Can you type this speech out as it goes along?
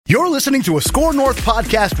You're listening to a Score North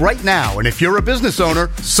podcast right now, and if you're a business owner,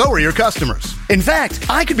 so are your customers. In fact,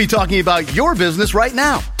 I could be talking about your business right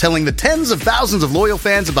now, telling the tens of thousands of loyal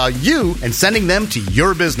fans about you and sending them to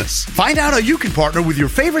your business. Find out how you can partner with your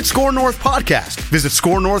favorite Score North podcast. Visit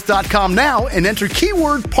scorenorth.com now and enter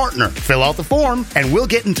keyword partner. Fill out the form, and we'll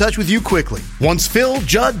get in touch with you quickly. Once Phil,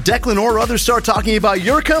 Judd, Declan, or others start talking about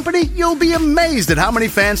your company, you'll be amazed at how many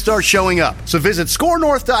fans start showing up. So visit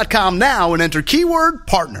scorenorth.com now and enter keyword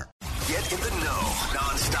partner. Get in the know.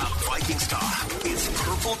 Non-stop Vikings talk. It's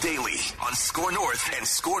Purple Daily on Score North and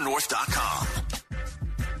scorenorth.com.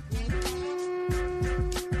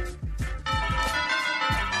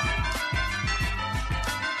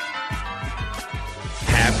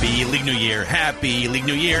 Happy League New Year. Happy League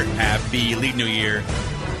New Year. Happy League New Year.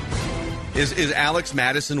 Is Alex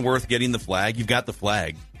Mattison worth getting the flag? You've got the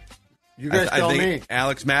flag. You guys tell me.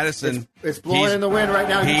 Alex Mattison. It's blowing in the wind right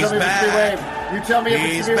now. You tell me if it's to be waved. You tell me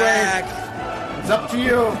if it's to be waved. It's up to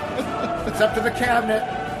you. It's up to the cabinet.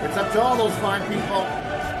 It's up to all those fine people.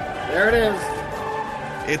 There it is.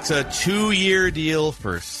 It's a 2-year deal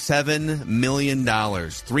for $7 million.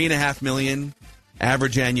 $3.5 million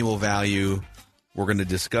average annual value. We're going to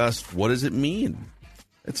discuss what does it mean.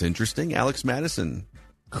 It's interesting. Alex Mattison,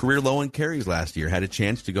 career low in carries last year, had a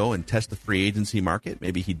chance to go and test the free agency market.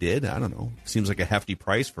 Maybe he did. I don't know. Seems like a hefty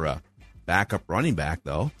price for a backup running back,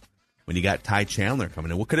 though, when you got Ty Chandler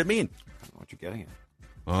coming in. What could it mean? I don't know what you're getting at.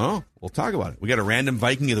 Oh, we'll talk about it. We got a random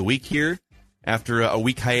Viking of the week here after a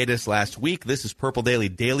week hiatus last week. This is Purple Daily,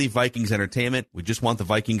 daily Vikings entertainment. We just want the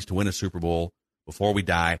Vikings to win a Super Bowl before we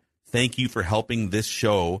die. Thank you for helping this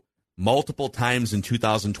show multiple times in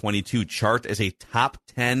 2022 chart as a top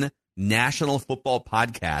 10 national football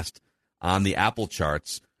podcast on the Apple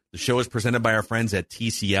charts. The show is presented by our friends at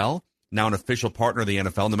TCL, now an official partner of the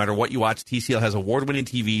NFL. No matter what you watch, TCL has award-winning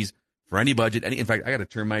TVs for any budget. In fact, I got to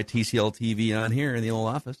turn my TCL TV on here in the old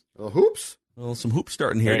office. Hoops? Well, some hoops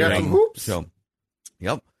starting here. You got some hoops? So,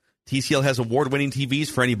 yep. TCL has award-winning TVs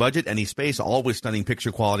for any budget, any space, always stunning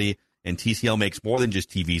picture quality. And TCL makes more than just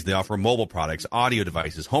TVs. They offer mobile products, audio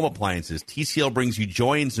devices, home appliances. TCL brings you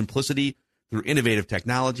joy and simplicity through innovative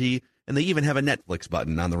technology, and they even have a Netflix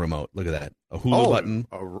button on the remote. Look at that. A Hulu button.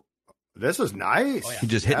 This is nice. You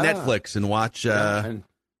just hit Netflix and watch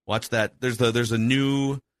watch that. There's a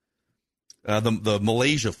new the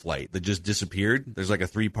Malaysia flight that just disappeared. There's like a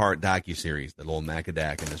 3-part docuseries that old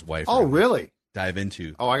Macadac and his wife really dive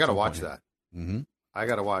into. I got to watch that. Mm-hmm. I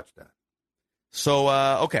got to watch that. So,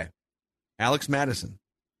 okay. Alex Mattison.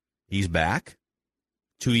 He's back.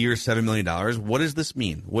 2 years, $7 million. What does this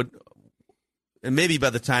mean? And maybe by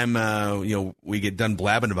the time we get done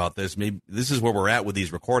blabbing about this, maybe this is where we're at with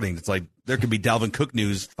these recordings. It's like there could be Dalvin Cook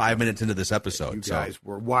news 5 minutes into this episode.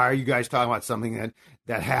 Why are you guys talking about something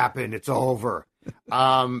that happened? It's over.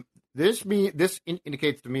 This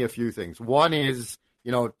indicates to me a few things. One is,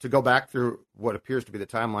 to go back through what appears to be the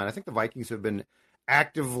timeline, I think the Vikings have been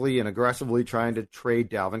actively and aggressively trying to trade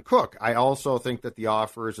Dalvin Cook. I also think that the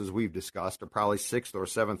offers, as we've discussed, are probably 6th or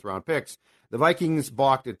 7th round picks. The Vikings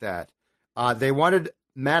balked at that. They wanted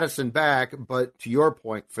Mattison back, but to your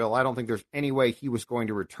point, Phil, I don't think there's any way he was going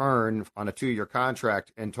to return on a 2-year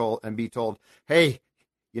contract and be told, hey,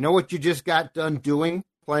 you know what you just got done doing,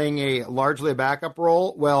 playing largely a backup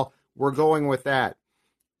role? Well, we're going with that.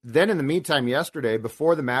 Then in the meantime, yesterday,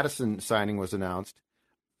 before the Mattison signing was announced,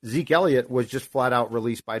 Zeke Elliott was just flat out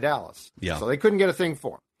released by Dallas. Yeah. So they couldn't get a thing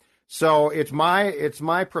for him. So it's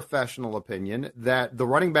my professional opinion that the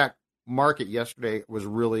running back market yesterday was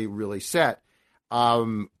really, really set.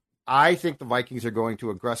 I think the Vikings are going to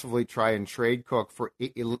aggressively try and trade Cook for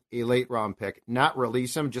a late round pick, not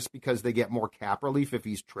release him just because they get more cap relief if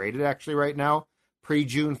he's traded actually right now,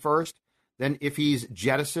 pre-June 1st, than if he's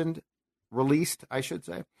released, I should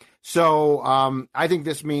say. So I think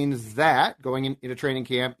this means that going into training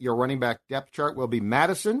camp, your running back depth chart will be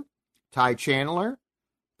Mattison, Ty Chandler,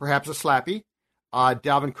 perhaps a Slappy.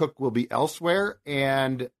 Dalvin Cook will be elsewhere.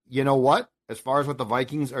 And you know what? As far as what the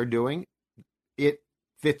Vikings are doing, it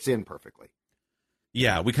fits in perfectly.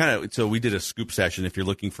 Yeah, we did a scoop session. If you're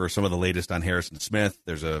looking for some of the latest on Harrison Smith,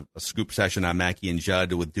 there's a scoop session on Mackey and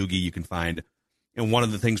Judd with Doogie you can find. And one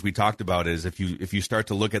of the things we talked about is if you start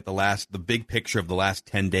to look at the big picture of the last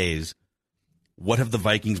 10 days, what have the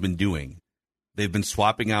Vikings been doing? They've been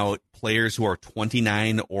swapping out players who are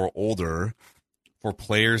 29 or older for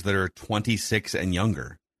players that are 26 and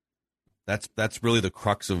younger. That's really the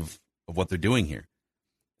crux of what they're doing here.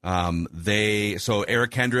 So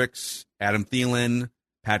Eric Kendricks, Adam Thielen,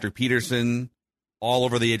 Patrick Peterson, all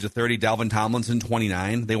over the age of 30. Dalvin Tomlinson,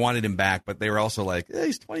 29. They wanted him back, but they were also like,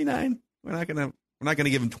 he's 29. We're not gonna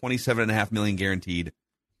give him $27.5 million guaranteed.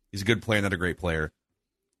 He's a good player, not a great player.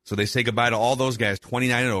 So they say goodbye to all those guys,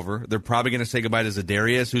 29 and over. They're probably going to say goodbye to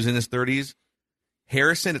Zadarius, who's in his 30s.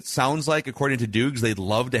 Harrison, it sounds like, according to Dukes, they'd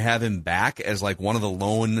love to have him back as like one of the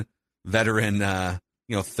lone veteran,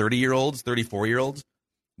 30-year-olds, 34-year-olds.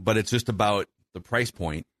 But it's just about the price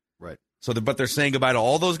point. Right. So, but they're saying goodbye to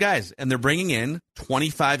all those guys, and they're bringing in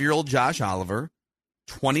 25-year-old Josh Oliver,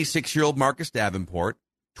 26-year-old Marcus Davenport,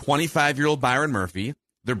 25-year-old Byron Murphy.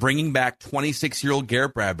 They're bringing back 26-year-old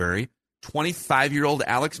Garrett Bradbury, 25-year-old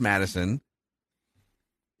Alex Mattison.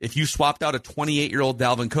 If you swapped out a 28-year-old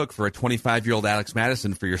Dalvin Cook for a 25-year-old Alex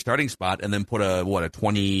Mattison for your starting spot, and then put a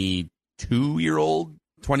 22-year-old,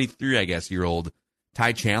 23, I guess, year old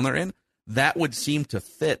Ty Chandler in, that would seem to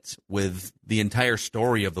fit with the entire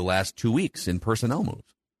story of the last 2 weeks in personnel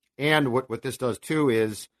moves. And what this does, too,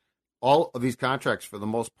 is all of these contracts, for the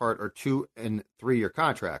most part, are 2 and 3 year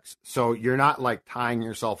contracts. So you're not like tying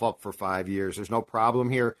yourself up for 5 years. There's no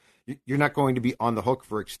problem here. You're not going to be on the hook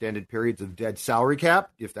for extended periods of dead salary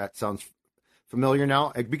cap, if that sounds familiar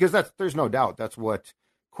now, because there's no doubt that's what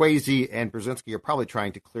Kwesi and Brzezinski are probably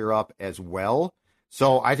trying to clear up as well.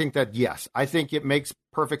 So I think that, yes, I think it makes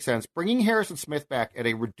perfect sense. Bringing Harrison Smith back at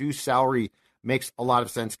a reduced salary makes a lot of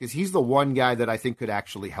sense because he's the one guy that I think could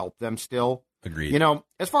actually help them still. Agreed.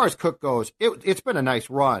 As far as Cook goes, it's been a nice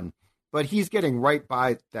run, but he's getting right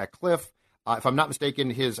by that cliff. If I'm not mistaken,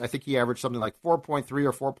 I think he averaged something like 4.3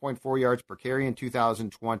 or 4.4 yards per carry in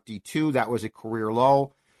 2022. That was a career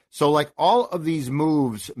low. So, like, all of these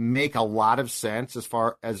moves make a lot of sense as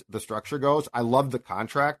far as the structure goes. I love the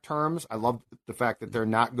contract terms. I love the fact that they're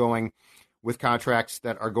not going with contracts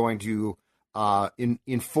that are going to,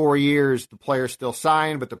 in 4 years, the player's still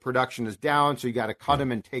signed, but the production is down, so you got to cut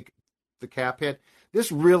him and take the cap hit.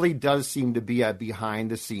 This really does seem to be a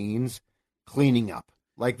behind-the-scenes cleaning up.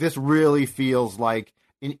 Like, this really feels like,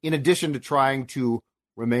 in addition to trying to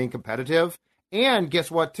remain competitive, and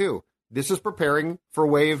guess what, too? This is preparing for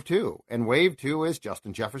Wave 2, and Wave 2 is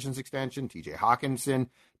Justin Jefferson's extension, TJ Hawkinson,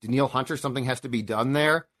 Danielle Hunter. Something has to be done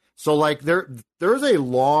there. So, like, there's a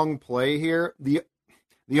long play here. The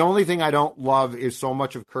only thing I don't love is so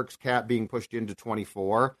much of Kirk's cap being pushed into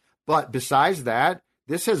 24. But besides that,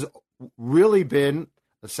 this has really been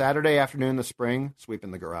a Saturday afternoon in the spring sweep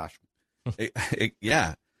in the garage.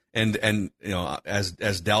 Yeah. And as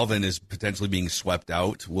Dalvin is potentially being swept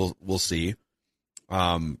out, we'll see.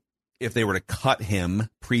 If they were to cut him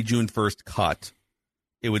pre-June 1st cut,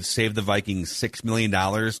 it would save the Vikings $6 million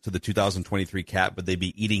to the 2023 cap, but they'd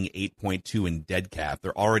be eating 8.2 in dead cap.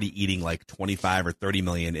 They're already eating like 25 or 30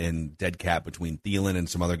 million in dead cap between Thielen and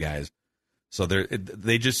some other guys. So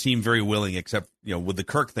they just seem very willing, except, with the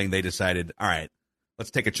Kirk thing, they decided, all right, let's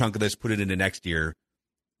take a chunk of this, put it into next year.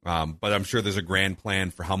 But I'm sure there's a grand plan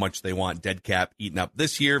for how much they want dead cap eaten up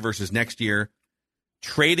this year versus next year.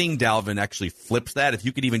 Trading Dalvin actually flips that. If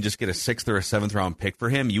you could even just get a 6th or a 7th round pick for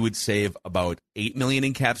him, you would save about $8 million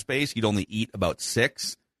in cap space. You'd only eat about $6 million.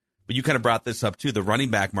 But you kind of brought this up too. The running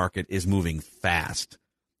back market is moving fast.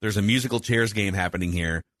 There's a musical chairs game happening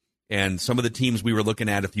here. And some of the teams we were looking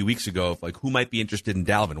at a few weeks ago, like, who might be interested in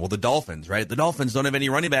Dalvin? Well, the Dolphins, right? The Dolphins don't have any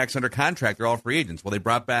running backs under contract. They're all free agents. Well, they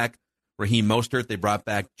brought back Raheem Mostert. They brought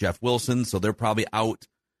back Jeff Wilson, so they're probably out.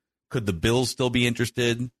 Could the Bills still be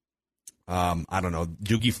interested? I don't know.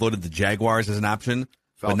 Doogie floated the Jaguars as an option,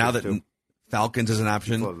 but now that Falcons is an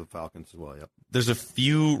option. Floated the Falcons as well, yep. There's a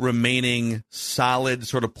few remaining solid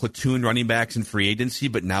sort of platoon running backs in free agency,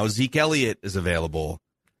 but now Zeke Elliott is available.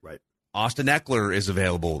 Right. Austin Eckler is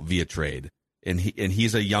available via trade, and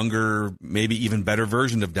he's a younger, maybe even better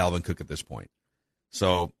version of Dalvin Cook at this point.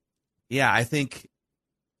 So, yeah, I think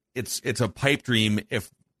it's a pipe dream if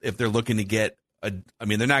they're looking to get they're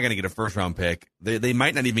not going to get a first-round pick. They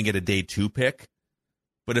might not even get a day 2 pick.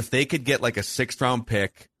 But if they could get like a 6th round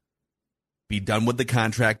pick, be done with the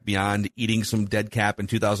contract beyond eating some dead cap in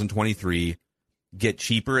 2023, get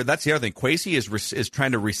cheaper. That's the other thing. Kwesi is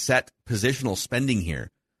trying to reset positional spending here.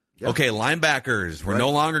 Yep. Okay, linebackers, we're no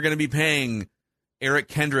longer going to be paying Eric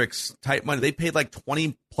Kendricks type money. They paid like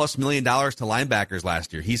 $20+ million to linebackers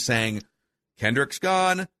last year. He's saying Kendricks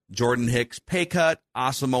gone, Jordan Hicks pay cut,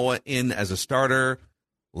 Asamoah in as a starter,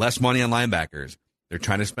 less money on linebackers. They're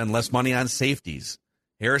trying to spend less money on safeties.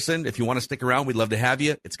 Harrison, if you want to stick around, we'd love to have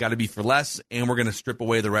you. It's got to be for less, and we're going to strip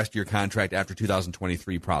away the rest of your contract after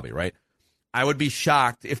 2023 probably, right? I would be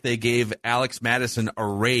shocked if they gave Alex Mattison a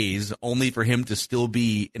raise only for him to still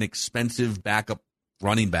be an expensive backup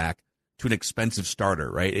running back to an expensive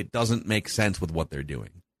starter, right? It doesn't make sense with what they're doing.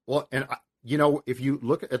 Well, and, if you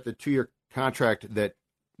look at the 2-year contract that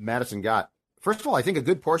Mattison got, first of all, I think a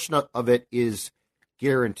good portion of it is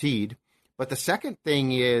guaranteed. But the second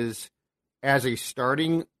thing is, as a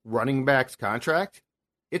starting running back's contract,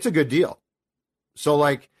 it's a good deal. So,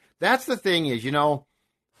 like, that's the thing is,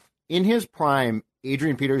 in his prime,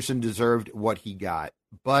 Adrian Peterson deserved what he got.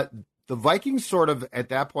 But the Vikings sort of, at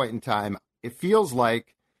that point in time, it feels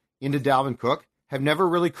like, into Dalvin Cook, have never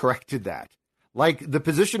really corrected that. Like, the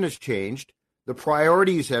position has changed. The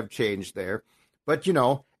priorities have changed there. But,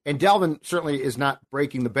 and Dalvin certainly is not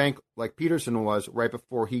breaking the bank like Peterson was right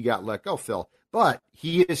before he got let go, Phil. But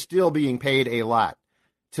he is still being paid a lot.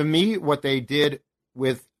 To me, what they did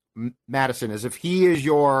with Mattison is if he is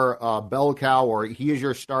your bell cow or he is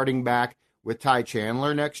your starting back with Ty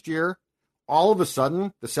Chandler next year, all of a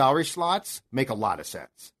sudden the salary slots make a lot of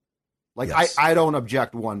sense. Like, yes. I don't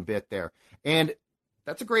object one bit there. And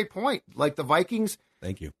that's a great point. Like, the Vikings.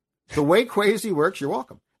 Thank you. The way Kwesi works, you're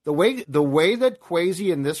welcome. The way that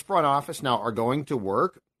Kwesi and this front office now are going to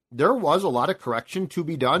work, there was a lot of correction to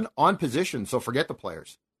be done on position. So forget the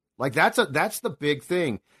players. Like, that's the big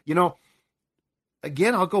thing.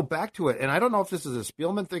 Again, I'll go back to it, and I don't know if this is a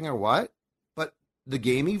Spielman thing or what, but the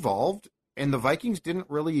game evolved, and the Vikings didn't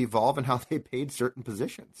really evolve in how they paid certain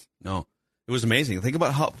positions. No, it was amazing. Think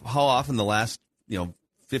about how often the last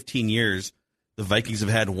 15 years the Vikings have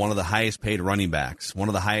had one of the highest paid running backs, one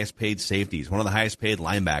of the highest paid safeties, one of the highest paid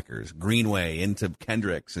linebackers, Greenway into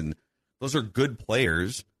Kendricks, and those are good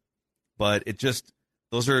players, but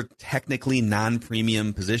those are technically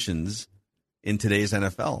non-premium positions in today's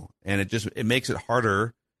NFL. And it makes it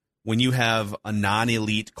harder when you have a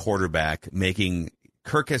non-elite quarterback making.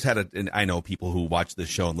 Kirk has had and I know people who watch this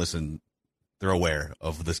show and listen, they're aware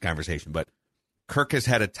of this conversation, but Kirk has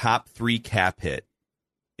had a top 3 cap hit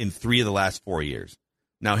in 3 of the last 4 years.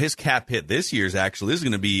 Now, his cap hit this year is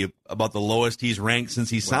going to be about the lowest he's ranked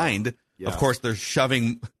since he signed. Yes. Of course, they're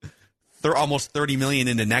shoving almost $30 million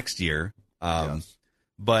into next year. Yes.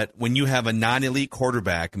 But when you have a non-elite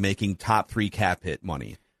quarterback making top 3 cap hit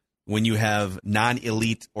money, when you have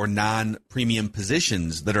non-elite or non-premium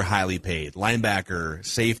positions that are highly paid, linebacker,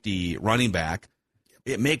 safety, running back,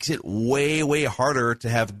 it makes it way, way harder to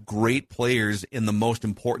have great players in the most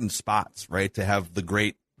important spots, right? To have the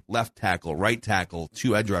great left tackle, right tackle,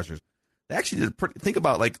 2 edge rushers. They actually think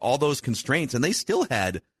about like all those constraints, and they still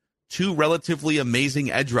had 2 relatively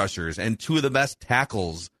amazing edge rushers and 2 of the best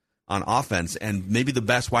tackles on offense and maybe the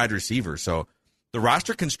best wide receiver. So the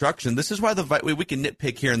roster construction, this is why we can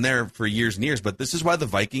nitpick here and there for years and years, but this is why the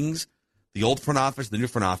Vikings, the old front office, the new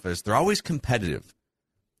front office, they're always competitive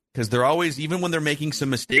because they're always, even when they're making some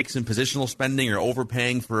mistakes in positional spending or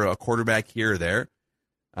overpaying for a quarterback here or there,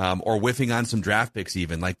 or whiffing on some draft picks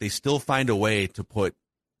even, like they still find a way to put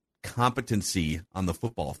competency on the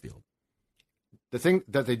football field. The thing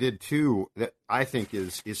that they did too that I think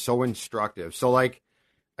is so instructive. So like,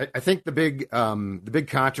 I think the big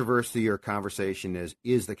controversy or conversation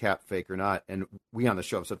is the cap fake or not? And we on the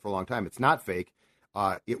show have said for a long time, it's not fake.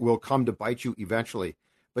 It will come to bite you eventually.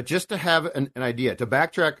 But just to have an idea, to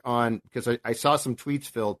backtrack on, because I saw some tweets,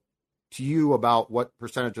 Phil, to you about what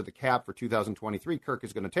percentage of the cap for 2023 Kirk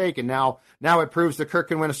is going to take, and now it proves that Kirk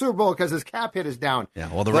can win a Super Bowl because his cap hit is down.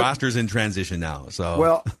 Yeah, well, the roster's in transition now. So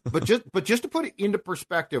well, but just to put it into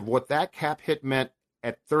perspective, what that cap hit meant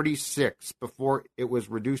at 36 before it was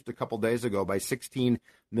reduced a couple days ago by $16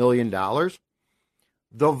 million.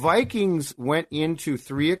 The Vikings went into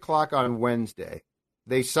 3:00 on Wednesday.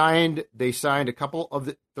 They signed a couple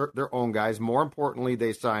of their own guys. More importantly,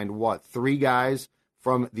 they signed 3 guys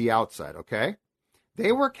from the outside, okay?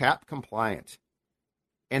 They were cap compliant.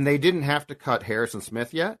 And they didn't have to cut Harrison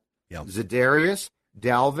Smith yet. Yep. Za'Darius,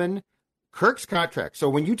 Dalvin, Kirk's contract. So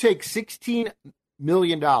when you take $16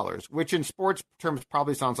 million, which in sports terms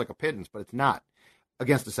probably sounds like a pittance, but it's not,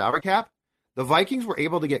 against the salary cap, the Vikings were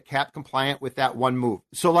able to get cap compliant with that one move.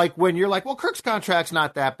 So like when you're like, well, Kirk's contract's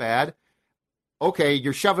not that bad. Okay,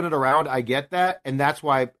 you're shoving it around. I get that. And that's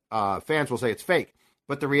why fans will say it's fake.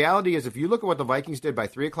 But the reality is, if you look at what the Vikings did by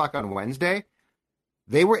 3:00 on Wednesday,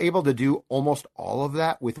 they were able to do almost all of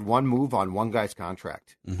that with one move on one guy's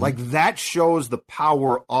contract. Mm-hmm. Like, that shows the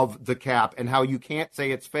power of the cap and how you can't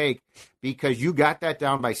say it's fake because you got that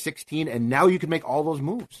down by 16, and now you can make all those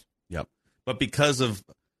moves. Yep. But because of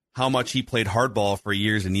how much he played hardball for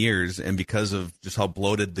years and years, and because of just how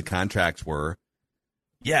bloated the contracts were,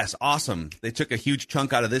 yes, awesome. They took a huge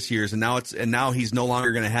chunk out of this year's, and now he's no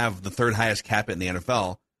longer going to have the 3rd highest cap in the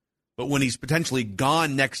NFL. But when he's potentially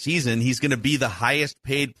gone next season, he's going to be the highest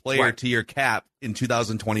paid player to your cap in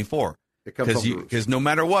 2024. Because no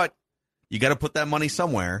matter what, you got to put that money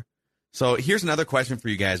somewhere. So here's another question for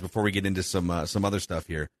you guys before we get into some other stuff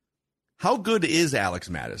here. How good is Alex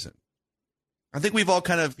Mattison? I think we've all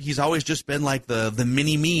he's always just been like the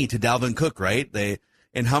mini-me to Dalvin Cook, right?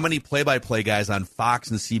 And how many play-by-play guys on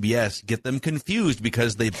Fox and CBS get them confused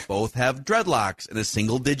because they both have dreadlocks and a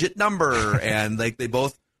single-digit number, and like they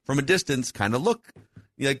both, from a distance, kind of look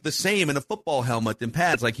like the same in a football helmet and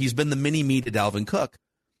pads. Like he's been the mini-me to Dalvin Cook.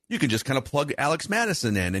 You can just kind of plug Alex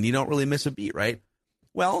Mattison in, and you don't really miss a beat, right?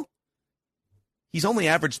 Well, he's only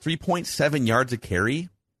averaged 3.7 yards a carry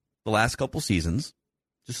the last couple seasons.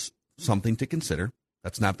 Just something to consider.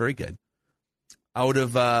 That's not very good. Out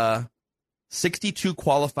of 62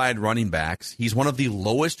 qualified running backs, he's one of the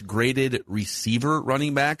lowest graded receiver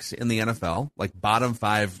running backs in the NFL, like bottom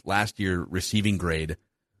 5 last year receiving grade,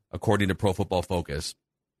 according to Pro Football Focus.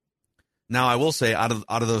 Now, I will say, out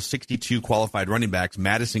of those 62 qualified running backs,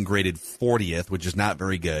 Mattison graded 40th, which is not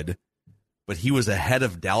very good, but he was ahead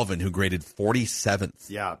of Dalvin, who graded 47th.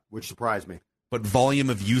 Yeah, which surprised me. But volume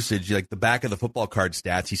of usage, like the back of the football card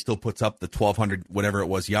stats, he still puts up the 1,200, whatever it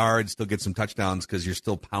was, yards, still gets some touchdowns because you're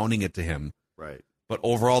still pounding it to him. Right. But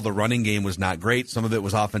overall, the running game was not great. Some of it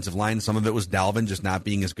was offensive line. Some of it was Dalvin just not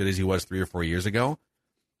being as good as he was 3 or 4 years ago.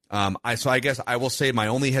 So I guess I will say my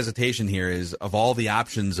only hesitation here is, of all the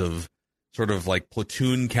options of sort of like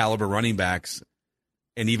platoon caliber running backs,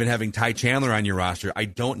 and even having Ty Chandler on your roster, I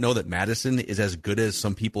don't know that Mattison is as good as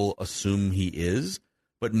some people assume he is.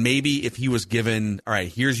 But maybe if he was given, all right,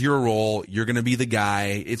 here's your role, you're going to be the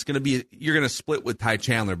guy. You're going to split with Ty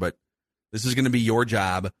Chandler, but this is going to be your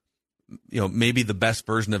job. You know, maybe the best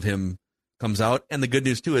version of him comes out. And the good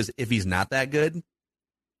news too is, if he's not that good,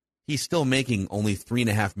 he's still making only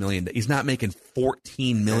 $3.5 million. He's not making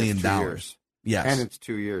 $14 million. Yes, and it's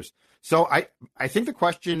 2 years. So I think the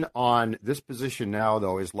question on this position now,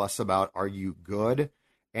 though, is less about are you good,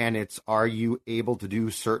 and it's are you able to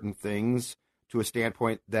do certain things to a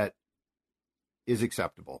standpoint that is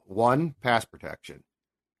acceptable. One, pass protection.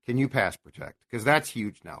 Can you pass protect? Because that's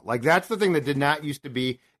huge now. Like, that's the thing that did not used to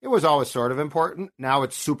be. It was always sort of important. Now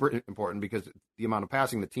it's super important because the amount of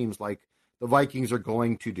passing the teams like the Vikings are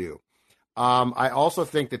going to do. I also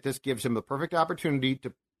think that this gives him the perfect opportunity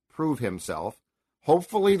to prove himself.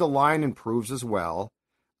 Hopefully the line improves as well.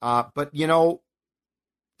 But, you know,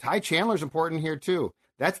 Ty Chandler's important here too.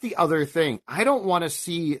 That's the other thing. I don't want to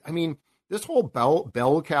see, I mean, this whole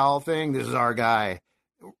bell cow thing, this is our guy.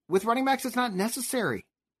 With running backs, it's not necessary.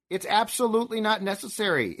 It's absolutely not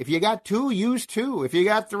necessary. If you got 2, use 2. If you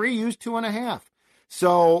got 3, use 2.5.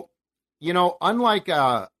 So, you know, unlike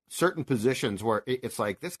certain positions where it's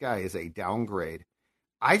like, this guy is a downgrade,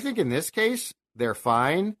 I think in this case, they're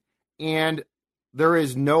fine. And there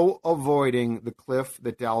is no avoiding the cliff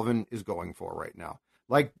that Dalvin is going for right now.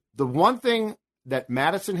 Like, the one thing that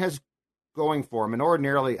Mattison has going for him, and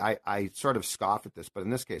ordinarily I sort of scoff at this, but in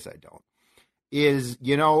this case I don't, is,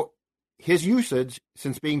 you know, his usage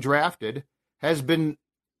since being drafted has been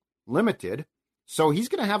limited, so he's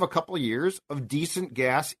going to have a couple of years of decent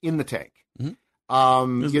gas in the tank.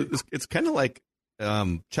 Mm-hmm. It's kind of like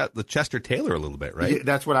the Chester Taylor a little bit, right? Yeah,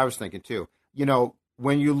 that's what I was thinking too. You know,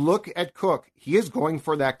 when you look at Cook, he is going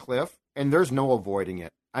for that cliff, and there's no avoiding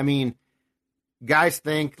it. I mean, guys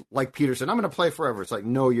think, like Peterson, I'm going to play forever. It's like,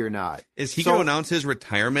 no, you're not. Is he going to announce his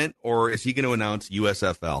retirement, or is he going to announce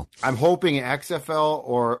USFL? I'm hoping XFL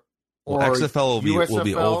or XFL will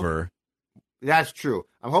be over. That's true.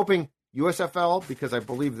 I'm hoping USFL, because I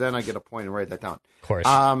believe then I get a point and write that down. Of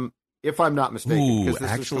course. If I'm not mistaken. Ooh,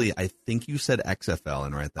 actually, I think you said XFL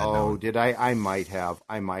and write that down. Oh, did I? I might have.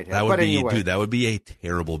 That would be, anyway. Dude, that would be a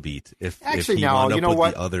terrible beat. If he no, wound you up know with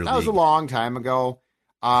what? The other that was a long time ago.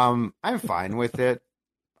 I'm fine with it.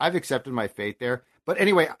 I've accepted my fate there. But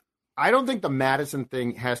anyway, I don't think the Mattison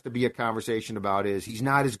thing has to be a conversation about he's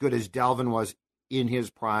not as good as Dalvin was in his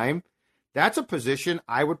prime. That's a position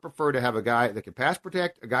I would prefer to have a guy that can pass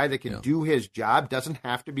protect, a guy that can do his job, doesn't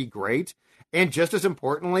have to be great, and just as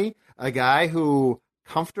importantly, a guy who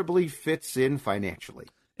comfortably fits in financially.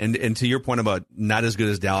 And to your point about not as good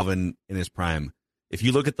as Dalvin in his prime, if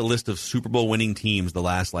you look at the list of Super Bowl winning teams the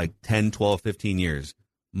last like 10, 12, 15 years,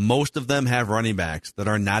 most of them have running backs that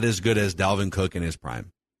are not as good as Dalvin Cook in his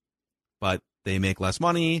prime. But they make less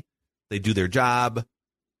money, they do their job,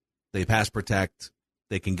 they pass protect,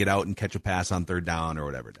 they can get out and catch a pass on third down or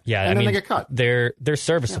whatever. Yeah, and then they get cut. They're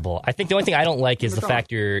serviceable. Yeah. I think the only thing I don't like is the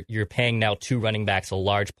fact you're paying now 2 running backs a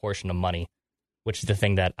large portion of money, which is the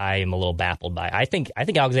thing that I am a little baffled by. I think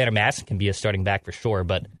Alexander Mattison can be a starting back for sure,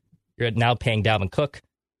 but you're now paying Dalvin Cook,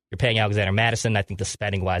 you're paying Alexander Mattison. I think the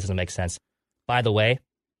spending wise doesn't make sense. By the way,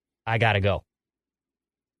 I gotta go.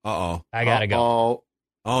 Uh-oh. I gotta go.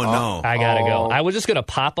 Oh no. I gotta go. I was just gonna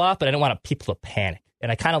pop off, but I didn't want people to panic.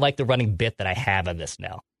 And I kind of like the running bit that I have of this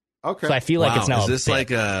now. Okay. So I feel like it's now. Is this a like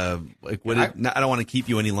bit. I don't want to keep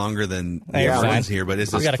you any longer than You're everyone's fine. here, but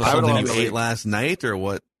is We this got a something couple you minutes. ate last night or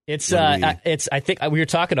what? It's What do I think we were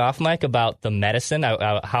talking off mic about the medicine,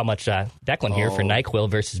 how much Declan here for NyQuil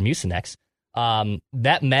versus Mucinex.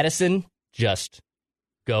 That medicine just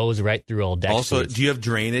goes right through old Dex. Also, foods. do you have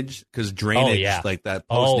drainage? Because drainage, like that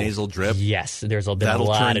post-nasal drip, yes, there's been a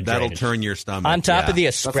lot of drainage. That'll turn your stomach. On top of the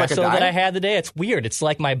like espresso a that diet? I had today, it's weird. It's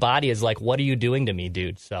like my body is like, what are you doing to me,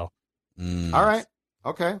 dude? So All right.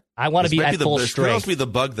 Okay. I want to be at full This could also strength. be the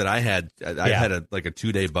bug that I had. I had a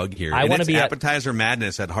 2-day bug here. I want to be Appetizer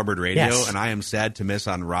Madness at Hubbard Radio, Yes. and I am sad to miss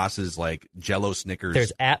on Ross's like Jello Snickers.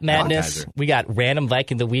 There's App Madness. appetizer. We got Random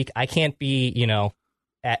Viking of the Week. I can't be,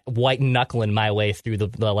 at white knuckling my way through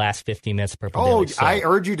the last 15 minutes of Purple Daily. So, I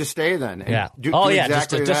urge you to stay then. And yeah. Do Just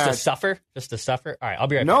exactly to that. suffer. Just to suffer. All right, I'll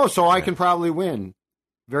be right back. No, so I can probably win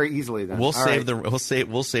very easily then. We'll All save right.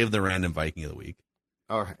 we'll save the Random Viking of the Week.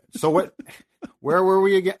 All right. So what? Where were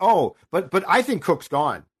we again? Oh, but I think Cook's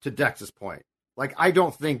gone. To Dex's point, like I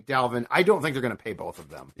don't think Dalvin. I don't think they're going to pay both of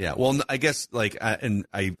them. Yeah, well, I guess and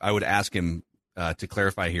I would ask him to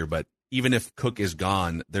clarify here, but even if Cook is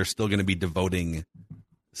gone, they're still going to be devoting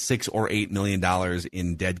 $6 or $8 million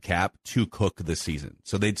in dead cap to Cook this season,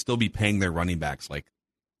 so they'd still be paying their running backs like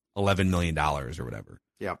 $11 million or whatever.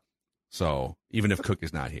 Yeah. So even if Cook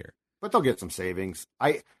is not here, But they'll get some savings.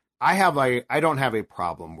 I don't have a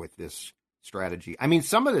problem with this strategy. I mean,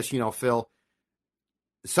 some of this, Phil,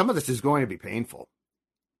 some of this is going to be painful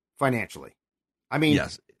financially. I mean,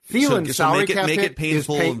 yes, Thielen's salary cap make hit it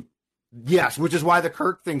painful. is yes, which is why the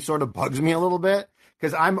Kirk thing sort of bugs me a little bit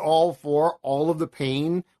because I'm all for all of the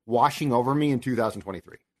pain washing over me in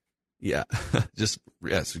 2023. Yeah, just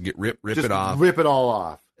rip Just it off. Rip it all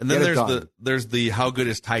off. And then Get it done. there's the how good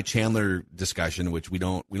is Ty Chandler discussion, which we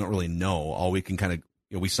don't really know. All we can kind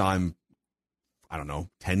of we saw him, I don't know,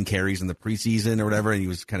 10 carries in the preseason or whatever, and he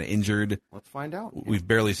was kind of injured. Let's find out. We've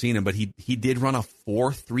barely seen him, but he did run a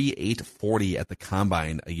 4.38 40 at the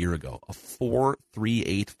combine a year ago. A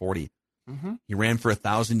 4.38 40. Mm-hmm. He ran for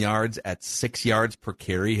 1,000 yards at 6 yards per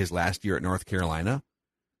carry his last year at North Carolina.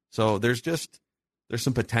 So there's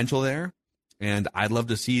some potential there. And I'd love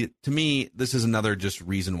to see, to me, this is another just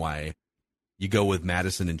reason why you go with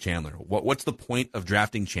Mattison and Chandler. What's the point of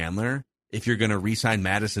drafting Chandler if you're going to re-sign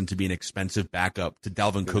Mattison to be an expensive backup to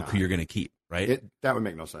Dalvin Cook, who you're going to keep, right? That would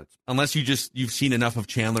make no sense. Unless you've seen enough of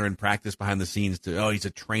Chandler in practice behind the scenes he's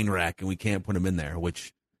a train wreck and we can't put him in there,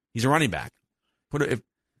 which he's a running back.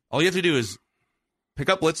 All you have to do is pick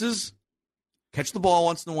up blitzes, catch the ball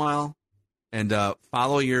once in a while, and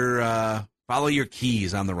follow your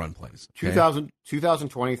keys on the run plays. Okay?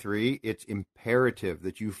 2023, it's imperative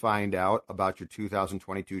that you find out about your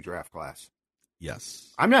 2022 draft class.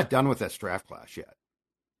 Yes. I'm not done with this draft class yet.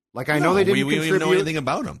 Like, I know they didn't we don't contribute. even know anything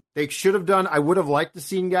about them. They should have done. I would have liked to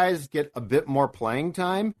seen guys get a bit more playing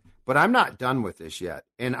time, but I'm not done with this yet.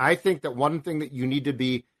 And I think that one thing that you need to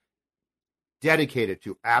be dedicated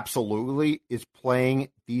to absolutely is playing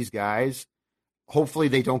these guys. Hopefully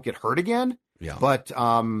they don't get hurt again. Yeah. But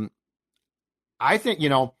I think,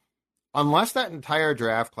 unless that entire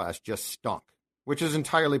draft class just stunk, which is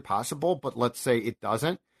entirely possible, but let's say it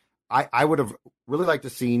doesn't, I would have really liked to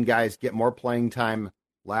seen guys get more playing time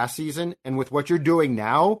last season. And with what you're doing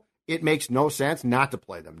now, it makes no sense not to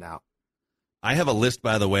play them now. I have a list,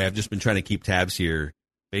 by the way. I've just been trying to keep tabs here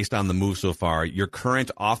based on the move so far. Your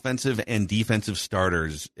current offensive and defensive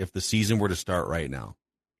starters, if the season were to start right now.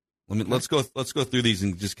 Let's go through these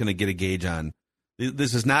and just kind of get a gauge on.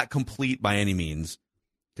 This is not complete by any means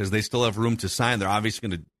because they still have room to sign. They're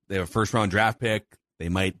obviously they have a first-round draft pick. They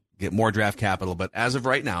might get more draft capital, but as of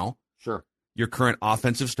right now, sure. Your current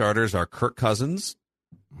offensive starters are Kirk Cousins,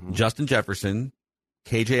 Justin Jefferson,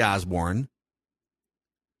 KJ Osborne.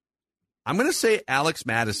 I'm going to say Alex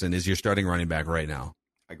Mattison is your starting running back right now.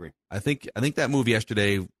 I agree. I think that move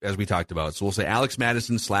yesterday, as we talked about. So we'll say Alex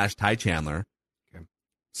Mattison / Ty Chandler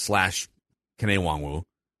 / Kene Nwangwu,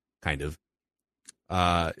 kind of.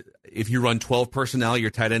 If you run 12 personnel,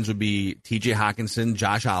 your tight ends would be T.J. Hawkinson,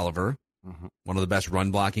 Josh Oliver, one of the best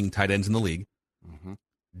run blocking tight ends in the league.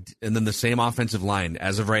 And then the same offensive line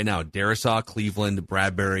as of right now: Darisaw, Cleveland,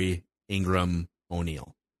 Bradbury, Ingram,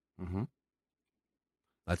 O'Neal.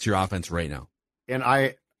 That's your offense right now. And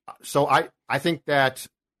I think that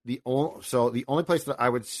the only place that I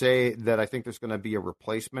would say that I think there's going to be a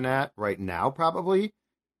replacement at right now, probably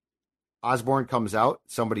Osborne comes out,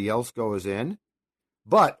 somebody else goes in.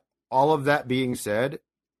 But all of that being said,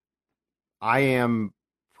 I am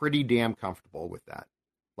pretty damn comfortable with that.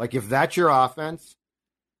 Like, if that's your offense,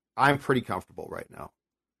 I'm pretty comfortable right now.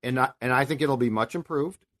 And I think it'll be much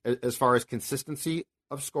improved as far as consistency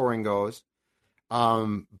of scoring goes.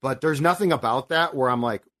 But there's nothing about that where I'm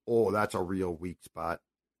like, oh, that's a real weak spot.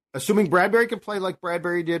 Assuming Bradbury can play like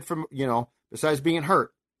Bradbury did from, besides being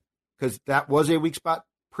hurt, because that was a weak spot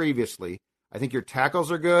previously. I think your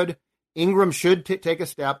tackles are good. Ingram should take a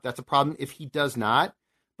step. That's a problem if he does not.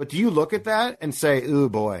 But do you look at that and say, oh,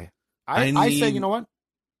 boy? I say, you know what?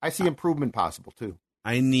 I see improvement possible, too.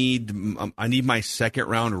 I need my second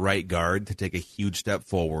round right guard to take a huge step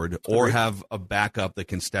forward, or have a backup that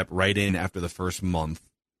can step right in after the first month.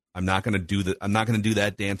 I'm not going to do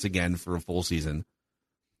that dance again for a full season.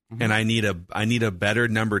 Mm-hmm. And I need a better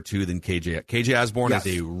number 2 than KJ. KJ Osborne is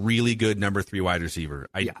a really good number 3 wide receiver.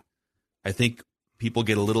 I think people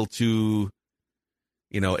get a little too,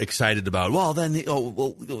 excited about, then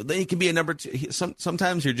he can be a number 2.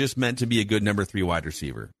 Sometimes you're just meant to be a good number 3 wide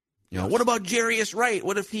receiver. What about Jarius Wright?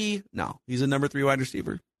 What if he's a number 3 wide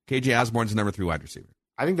receiver. KJ Osborne's a number 3 wide receiver.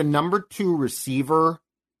 I think the number 2 receiver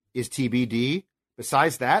is TBD.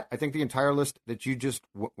 Besides that, I think the entire list that you just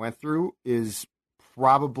went through is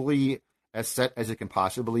probably as set as it can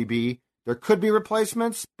possibly be. There could be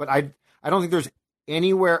replacements, but I don't think there's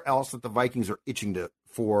anywhere else that the Vikings are itching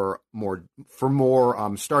for more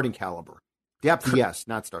starting caliber. Depth, yes,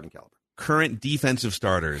 not starting caliber. Current defensive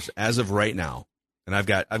starters as of right now. And I've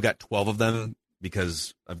got 12 of them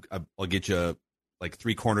because I'll get you like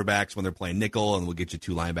 3 cornerbacks when they're playing nickel, and we'll get you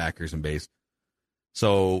 2 linebackers in base.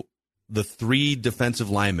 So the 3 defensive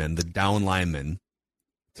linemen, the down linemen,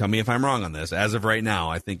 tell me if I'm wrong on this. As of right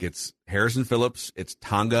now, I think it's Harrison Phillips, it's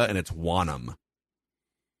Tonga, and it's Wanham.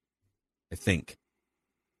 I think.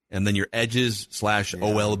 And then your edges /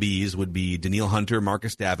 OLBs would be Daniil Hunter,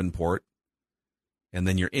 Marcus Davenport. And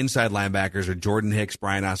then your inside linebackers are Jordan Hicks,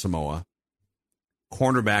 Brian Asamoah.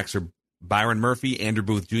 Cornerbacks are Byron Murphy, Andrew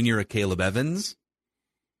Booth Jr., or Caleb Evans.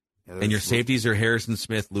 Yeah, and your safeties are Harrison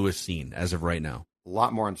Smith, Lewis Seen, as of right now. A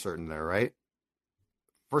lot more uncertain there, right?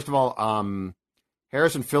 First of all,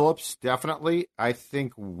 Harrison Phillips, definitely. I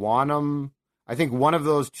think one of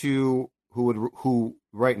those 2 who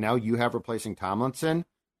right now you have replacing Tomlinson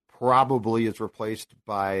probably is replaced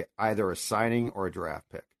by either a signing or a draft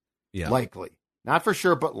pick. Yeah. Likely. Not for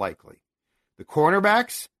sure, but likely. The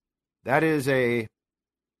cornerbacks, that is a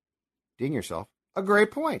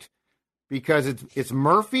great point, because it's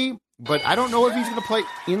Murphy, but I don't know if he's going to play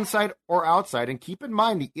inside or outside. And keep in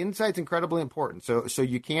mind, the inside's incredibly important. So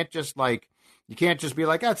you can't just be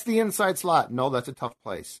like, that's the inside slot. No, that's a tough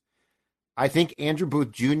place. I think Andrew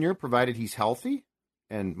Booth Jr., provided he's healthy,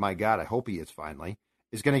 and my God, I hope he is finally,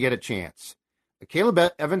 is going to get a chance.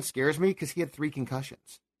 Caleb Evans scares me because he had 3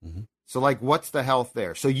 concussions. Mm-hmm. So, what's the health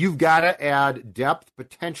there? So you've got to add depth,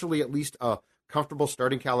 potentially at least a comfortable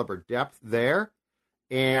starting caliber depth there.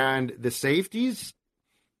 And the safeties,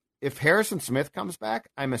 if Harrison Smith comes back,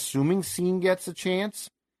 I'm assuming Seen gets a chance,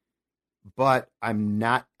 but I'm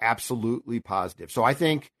not absolutely positive. So I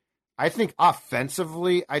think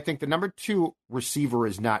offensively, I think the number 2 receiver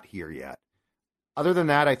is not here yet. Other than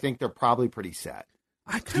that, I think they're probably pretty set.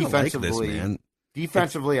 I kind of like this, man.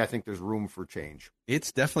 Defensively, I think there's room for change.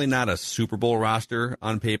 It's definitely not a Super Bowl roster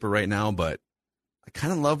on paper right now, but I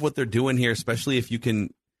kind of love what they're doing here, especially if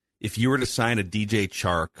you were to sign a DJ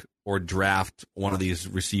Chark or draft one of these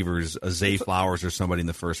receivers, a Zay Flowers or somebody in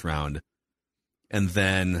the first round. And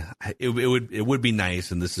then it would be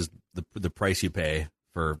nice, and this is the price you pay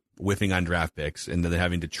for whiffing on draft picks and then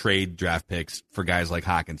having to trade draft picks for guys like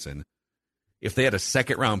Hawkinson. If they had a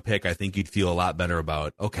second round pick, I think you'd feel a lot better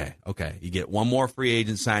about, okay, you get one more free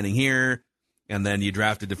agent signing here, and then you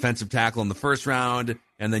draft a defensive tackle in the first round,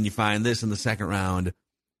 and then you find this in the second round.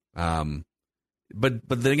 But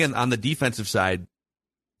then again, on the defensive side,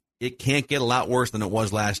 it can't get a lot worse than it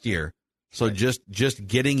was last year. So just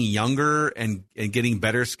getting younger and getting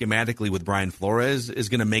better schematically with Brian Flores is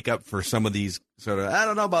going to make up for some of these sort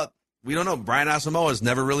of, we don't know. Brian Asamoah has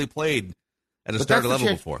never really played at a starter level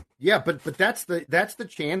before. Yeah, but that's the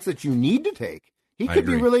chance that you need to take. He could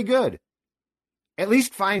be really good. At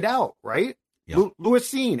least find out, right? Yep. Lewis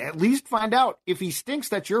Seen, at least find out. If he stinks,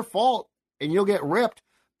 that's your fault, and you'll get ripped.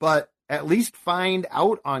 But at least find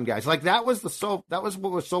out on guys. That was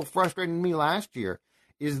what was so frustrating to me last year,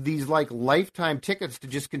 is these lifetime tickets to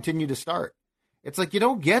just continue to start. It's you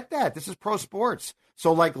don't get that. This is pro sports.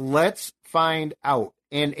 So let's find out.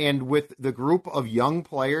 And with the group of young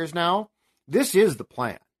players now, this is the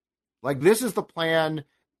plan. This is the plan,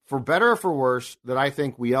 for better or for worse, that I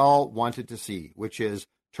think we all wanted to see, which is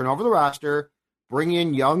turn over the roster, bring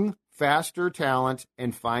in young, faster talent,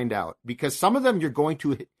 and find out. Because some of them you're going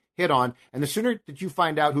to hit on, and the sooner that you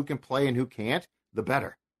find out who can play and who can't, the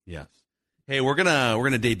better. Yes. Hey, we're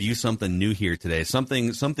gonna debut something new here today. Something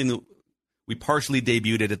that We partially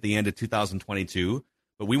debuted it at the end of 2022,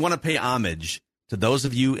 but we want to pay homage to those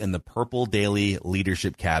of you in the Purple Daily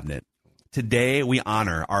Leadership Cabinet. Today, we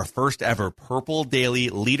honor our first ever Purple Daily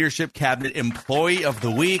Leadership Cabinet Employee of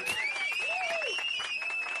the Week,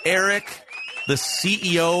 Eric, the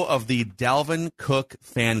CEO of the Dalvin Cook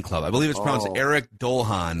Fan Club. I believe it's pronounced Eric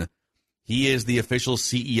Dolhan. He is the official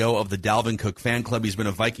CEO of the Dalvin Cook Fan Club. He's been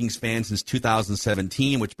a Vikings fan since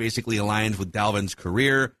 2017, which basically aligns with Dalvin's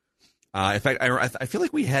career. In fact, I feel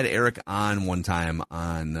like we had Eric on one time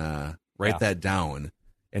on Write That Down,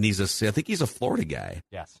 and I think he's a Florida guy.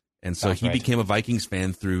 Yes. And so he became a Vikings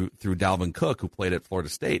fan through Dalvin Cook, who played at Florida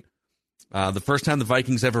State. The first time the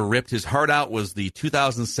Vikings ever ripped his heart out was the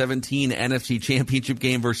 2017 NFC Championship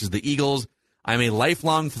game versus the Eagles. I'm a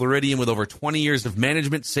lifelong Floridian with over 20 years of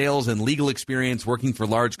management, sales, and legal experience working for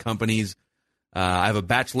large companies. I have a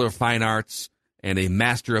Bachelor of Fine Arts and a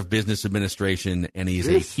Master of Business Administration, and he's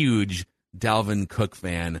a huge Dalvin Cook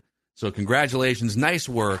fan. So congratulations. Nice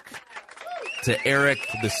work to Eric,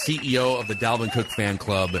 the CEO of the Dalvin Cook Fan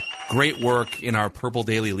Club. Great work in our Purple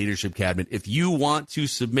Daily Leadership Cabinet. If you want to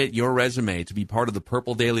submit your resume to be part of the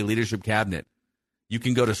Purple Daily Leadership Cabinet, you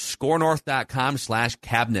can go to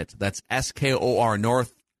scorenorth.com/cabinet. That's SKOR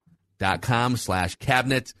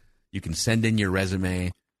North.com/cabinet. You can send in your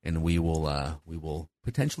resume, and we will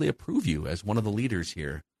potentially approve you as one of the leaders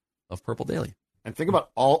here of Purple Daily. And think about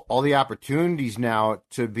all the opportunities now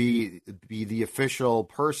to be the official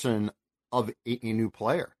person of a new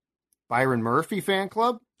player. Byron Murphy Fan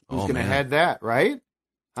Club, who's going to head that, right?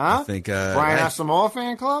 Huh? I think Brian Asamoah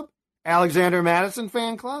Fan Club, Alexander Mattison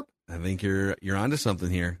Fan Club. I think you're onto something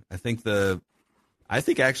here. I think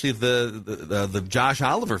actually the Josh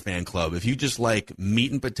Oliver Fan Club. If you just like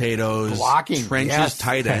meat and potatoes, blocking, trenches,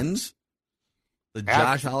 tight ends, the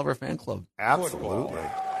Josh Oliver Fan Club. Absolutely.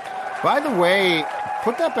 By the way,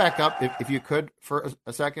 put that back up if you could for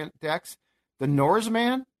a second, Dex. The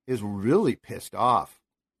Norseman is really pissed off.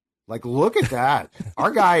 Like, look at that. Our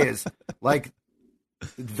guy is like,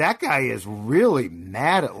 that guy is really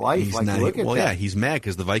mad at life. He's like, look at that. Yeah, he's mad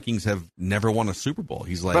because the Vikings have never won a Super Bowl.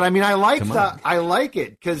 He's like, but I mean, I like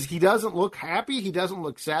it because he doesn't look happy. He doesn't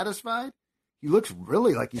look satisfied. He looks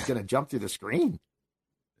really like he's going to jump through the screen.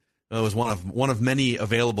 It was one of many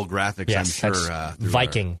available graphics. Yes, I'm sure.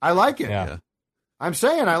 Viking. I like it. Yeah. I'm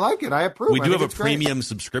saying I like it. I approve. We do have a premium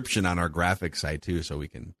subscription on our graphics site too, so we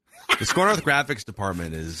can. The Score North graphics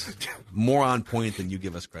department is more on point than you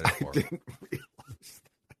give us credit for. Didn't realize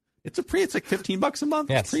it's like $15 a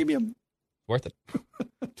month. Yeah, it's premium. Worth it.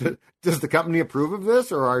 Does the company approve of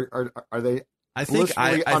this, or are they? I think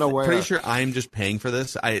I'm unaware? pretty sure I'm just paying for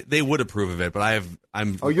this. They would approve of it, but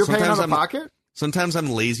I'm. Oh, you're paying out of pocket? Sometimes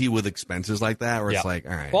I'm lazy with expenses like that, where it's like,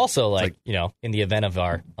 all right. Well, also, like in the event of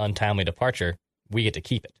our untimely departure, we get to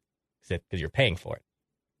keep it because you're paying for it.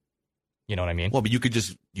 You know what I mean? Well, but you could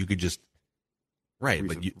just right.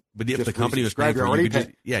 But if the company was paying for it, you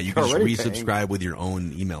could just resubscribe with your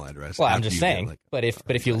own email address. Well, I'm just saying. But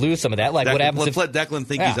if you lose some of that, like what happens? Let's let Declan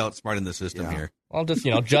think he's outsmarting the system here. Well, just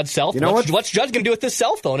Judd's cell phone. What's Judd going to do with his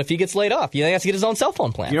cell phone if he gets laid off? He has to get his own cell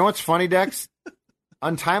phone plan. You know what's funny, Dex?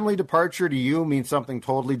 Untimely departure to you means something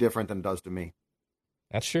totally different than it does to me.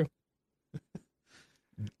 That's true.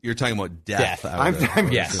 You're talking about death. I'm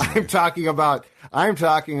talking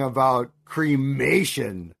about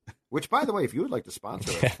cremation. Which, by the way, if you would like to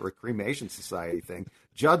sponsor us for a cremation society thing,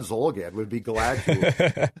 Judd Zolgad would be glad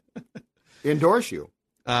to endorse you.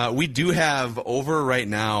 We do have over right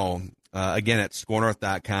now, again, at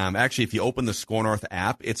scorenorth.com. Actually, if you open the Score North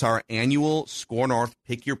app, it's our annual Score North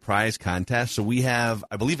Pick Your Prize contest. So we have,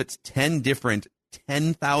 I believe it's 10 different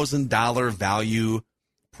 $10,000 value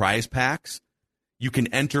prize packs. You can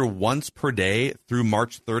enter once per day through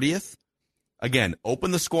March 30th. Again,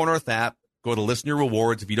 open the Score North app, go to Listener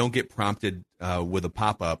Rewards. If you don't get prompted with a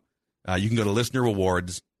pop-up, you can go to Listener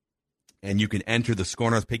Rewards, and you can enter the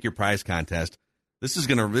Score North Pick Your Prize contest. This is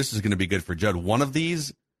gonna be good for Judd. One of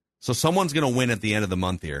these, so someone's gonna win at the end of the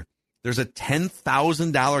month here. There's a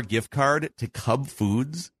 $10,000 gift card to Cub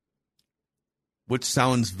Foods, which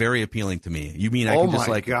sounds very appealing to me. You mean I can just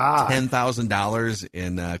 $10,000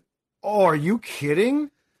 in? Oh, are you kidding?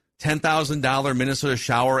 $10,000 Minnesota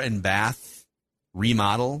shower and bath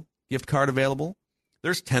remodel gift card available.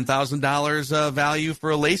 There's $10,000 value for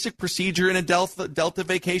a LASIK procedure and a Delta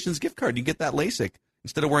Vacations gift card. You get that LASIK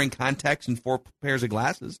instead of wearing contacts and 4 pairs of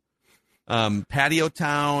glasses. Patio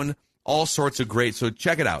Town, all sorts of great. So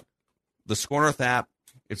check it out. The Score North app.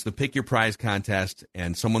 It's the Pick Your Prize contest,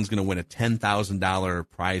 and someone's going to win a $10,000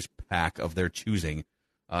 prize pack of their choosing.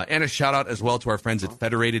 And a shout out as well to our friends at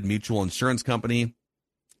Federated Mutual Insurance Company.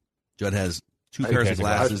 Judd has two pairs of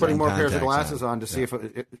glasses. I was putting more pairs of contacts glasses on to see if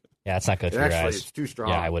it yeah, it's not good for your eyes. It's too strong.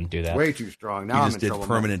 Yeah, I wouldn't do that. Way too strong. Now you I'm just in did trouble.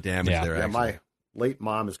 permanent damage there. Yeah, actually. my late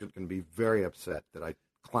mom is going to be very upset that I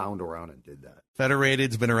clowned around and did that.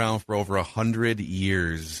 Federated's been around for over 100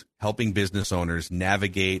 years, helping business owners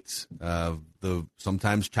navigate the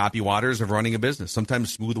sometimes choppy waters of running a business,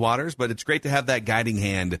 sometimes smooth waters, but it's great to have that guiding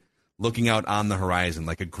hand looking out on the horizon,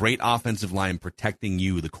 like a great offensive line protecting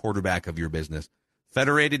you, the quarterback of your business.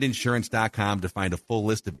 FederatedInsurance.com to find a full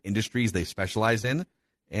list of industries they specialize in.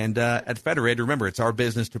 And at Federated, remember, it's our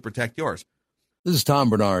business to protect yours. This is Tom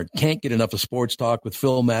Bernard. Can't get enough of Sports Talk with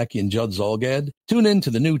Phil Mackey and Judd Zolgad? Tune in to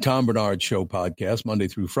the new Tom Bernard Show podcast Monday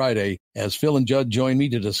through Friday as Phil and Judd join me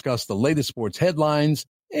to discuss the latest sports headlines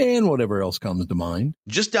and whatever else comes to mind.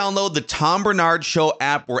 Just download the Tom Bernard Show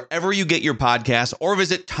app wherever you get your podcasts or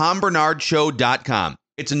visit tombernardshow.com.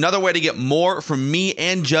 It's another way to get more from me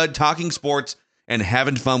and Judd talking sports and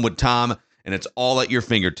having fun with Tom, and it's all at your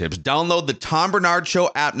fingertips. Download the Tom Bernard Show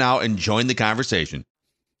app now and join the conversation.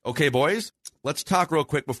 Okay, boys, let's talk real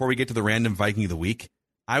quick before we get to the random Viking of the week.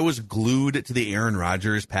 I was glued to the Aaron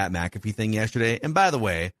Rodgers, Pat McAfee thing yesterday. And by the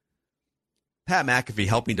way, Pat McAfee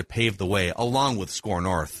helped me to pave the way, along with Score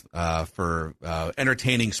North, for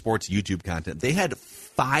entertaining sports YouTube content. They had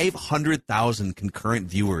 500,000 concurrent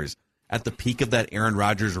viewers at the peak of that Aaron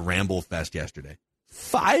Rodgers Ramble Fest yesterday.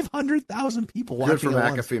 500,000 people watching. Good for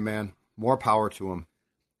McAfee, man. More power to him.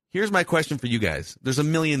 Here's my question for you guys. There's a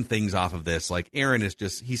million things off of this. Like, Aaron is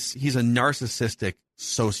just, he's a narcissistic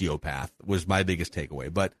sociopath, was my biggest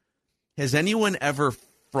takeaway. But has anyone ever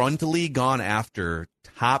frontally gone after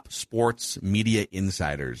top sports media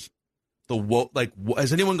insiders?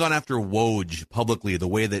 Has anyone gone after Woj publicly the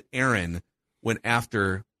way that Aaron went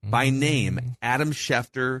after, by name, Adam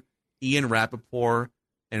Schefter, Ian Rappaport,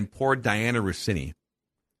 and poor Diana Rossini?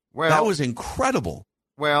 Well, that was incredible.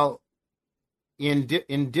 Well, in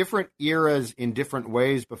different eras, in different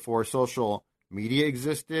ways before social media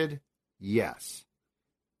existed, yes.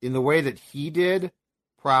 In the way that he did,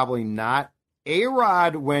 probably not.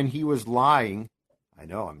 A-Rod, when he was lying, I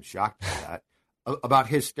know, I'm shocked by that, about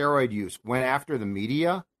his steroid use, went after the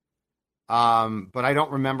media, but I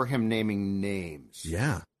don't remember him naming names.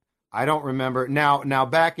 Yeah. I don't remember. Now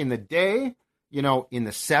back in the day, in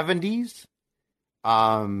the 70s,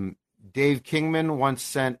 Dave Kingman once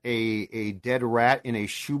sent a dead rat in a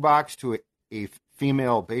shoebox to a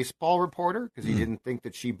female baseball reporter because he didn't think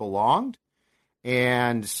that she belonged.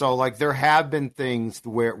 And so, there have been things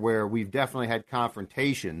where we've definitely had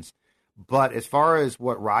confrontations. But as far as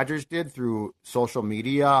what Rodgers did through social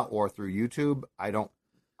media or through YouTube, I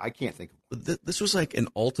can't think of it. This was like an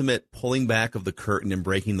ultimate pulling back of the curtain and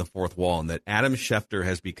breaking the fourth wall, and that Adam Schefter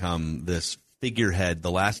has become this figurehead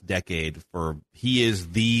the last decade he is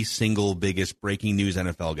the single biggest breaking news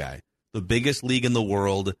NFL guy, the biggest league in the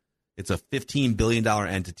world. It's a $15 billion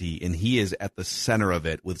entity, and he is at the center of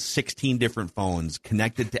it with 16 different phones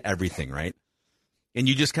connected to everything, right? And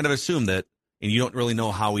you just kind of assume that, and you don't really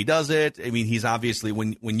know how he does it. I mean, he's obviously,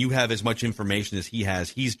 when you have as much information as he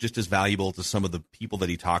has, he's just as valuable to some of the people that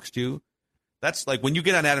he talks to. That's like when you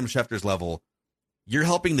get on Adam Schefter's level, you're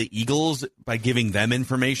helping the Eagles by giving them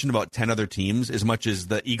information about 10 other teams as much as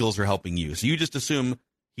the Eagles are helping you. So you just assume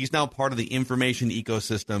he's now part of the information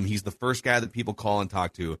ecosystem. He's the first guy that people call and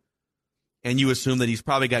talk to. And you assume that he's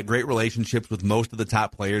probably got great relationships with most of the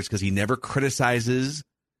top players because he never criticizes.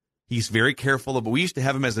 He's very careful. But we used to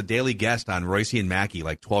have him as a daily guest on Royce and Mackey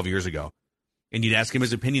 12 years ago. And you'd ask him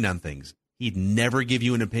his opinion on things. He'd never give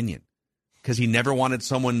you an opinion because he never wanted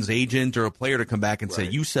someone's agent or a player to come back and say,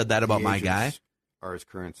 you said that about my guy. Are his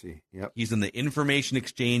currency. Yep. He's in the information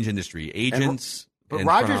exchange industry. Agents. But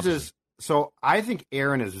Rodgers is, so I think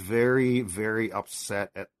Aaron is very, very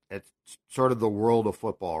upset at sort of the world of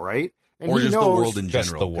football, right? And or just the world in just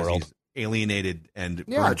general. The world. He's alienated and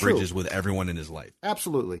burned bridges with everyone in his life.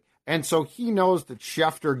 Absolutely. And so he knows that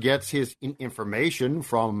Schefter gets his information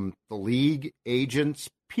from the league, agents,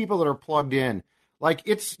 people that are plugged in.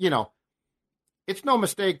 It's no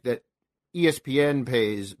mistake that ESPN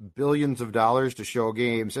pays billions of dollars to show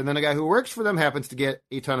games, and then a guy who works for them happens to get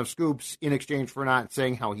a ton of scoops in exchange for not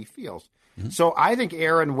saying how he feels. Mm-hmm. So I think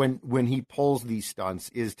Aaron, when he pulls these stunts,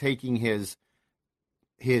 is taking his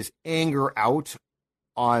anger out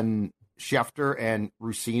on Schefter and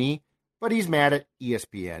Rossini, but he's mad at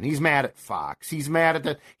ESPN. He's mad at Fox. He's mad at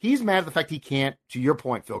the fact he can't, to your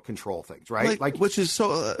point, Phil, control things, right? Which is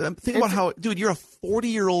so. Think about how, dude, you're a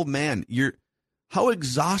 40-year-old man. How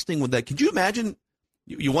exhausting would that? Could you imagine?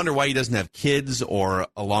 You wonder why he doesn't have kids or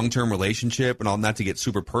a long-term relationship, and all. Not to get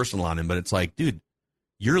super personal on him, but it's like, dude,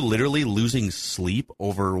 you're literally losing sleep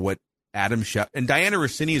over what Adam and Diana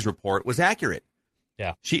Rossini's report was accurate.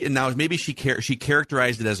 Yeah. She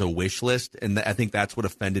characterized it as a wish list, and I think that's what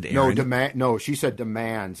offended Aaron. No, she said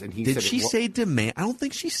demands, and he did said. Did she say demand? I don't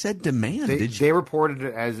think she said demand. Did she? They reported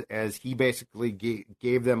it as he basically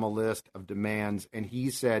gave them a list of demands, and he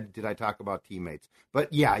said, "Did I talk about teammates?"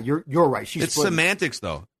 But yeah, you're right. It's semantics,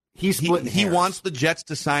 though. He wants the Jets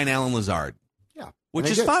to sign Alan Lazard. Yeah, which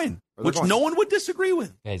is fine. Which no one would disagree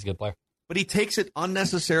with. Yeah, he's a good player. But he takes it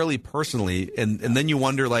unnecessarily personally, and then you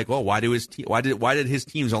wonder, like, well, why did his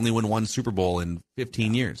teams only win one Super Bowl in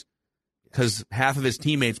 15 years? Because half of his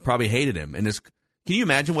teammates probably hated him. And can you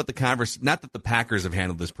imagine what not that the Packers have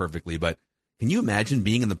handled this perfectly, but can you imagine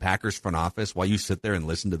being in the Packers front office while you sit there and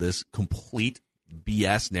listen to this complete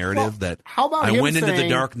BS narrative that how about I went into the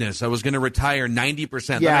darkness, I was going to retire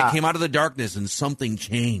 90%, then I came out of the darkness and something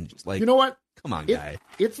changed. Like, you know what? Come on, guy.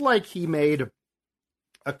 It's like he made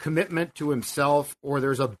a commitment to himself, or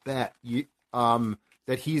there's a bet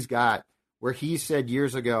that he's got where he said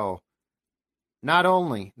years ago, not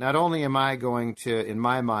only am I going to, in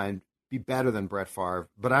my mind, be better than Brett Favre,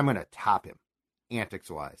 but I'm going to top him,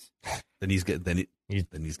 antics wise. Then he's got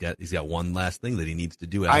one last thing that he needs to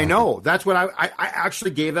do. I know. That's what I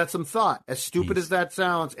actually gave that some thought. As stupid as that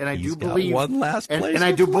sounds, and I do believe one last place and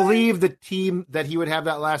I do believe the team that he would have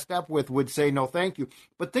that last step with would say no, thank you.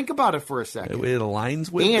 But think about it for a second. It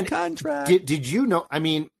aligns with the contract. Did you know? I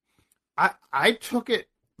mean, I took it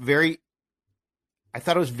I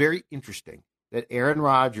thought it was very interesting that Aaron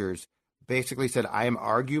Rodgers basically said, I am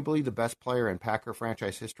arguably the best player in Packer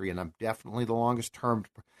franchise history, and I'm definitely the longest term.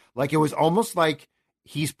 Like, it was almost like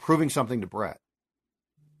he's proving something to Brett.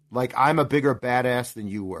 Like, I'm a bigger badass than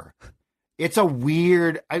you were. It's a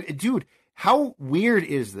weird, dude, how weird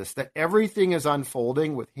is this that everything is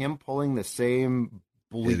unfolding with him pulling the same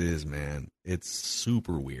bleep? It is, man. It's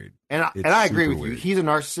super weird. And I agree with you. He's a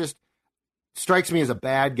narcissist. Strikes me as a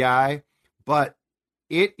bad guy, but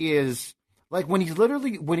it is like when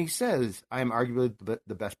he says, I am arguably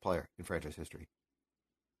the best player in franchise history.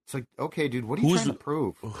 It's like, okay, dude, what are you trying to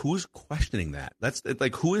prove? Who's questioning that? That's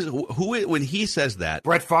like, who when he says that?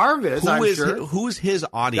 Brett Favre is, sure. Who's his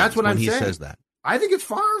audience? That's what when I'm he saying. Says that? I think it's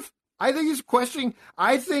Favre. I think he's questioning.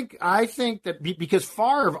 I think that because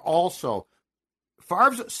Favre's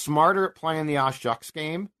smarter at playing the Osh Jucks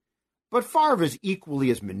game, but Favre is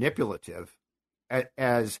equally as manipulative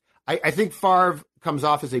as I think Favre comes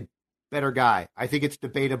off as a better guy. I think it's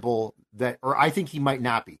debatable or I think he might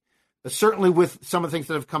not be. But certainly with some of the things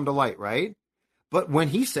that have come to light, right? But when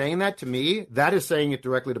he's saying that to me, that is saying it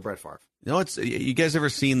directly to Brett Favre. You know, you guys ever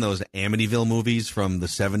seen those Amityville movies from the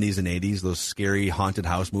 70s and 80s, those scary haunted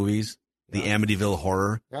house movies? The Amityville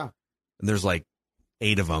Horror? Yeah. And there's like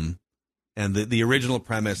 8 of them. And the original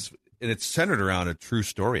premise, and it's centered around a true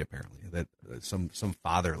story, apparently, that some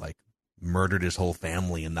father, like, murdered his whole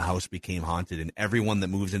family and the house became haunted, and everyone that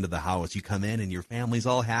moves into the house, you come in and your family's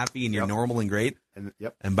all happy and you're normal and great.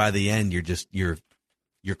 And by the end,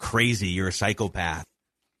 you're crazy. You're a psychopath,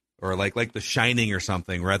 or like The Shining or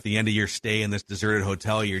something, where at the end of your stay in this deserted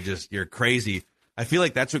hotel, you're crazy. I feel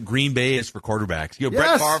like that's what Green Bay is for quarterbacks.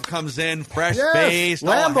 Brett Favre comes in, fresh faced,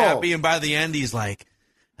 all happy, and by the end, he's like,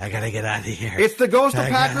 I got to get out of here. It's the ghost of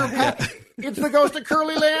It's the ghost of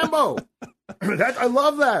Curly Lambeau. I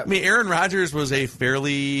love that. I mean, Aaron Rodgers was a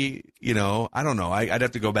fairly, I don't know. I'd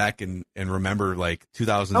have to go back and remember like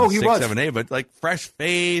 2006, 7, 8, but like fresh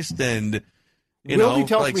faced and,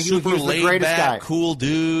 like super laid back, cool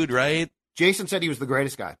dude, right? Jason said he was the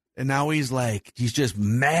greatest guy. And now he's just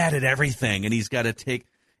mad at everything, and he's got to take.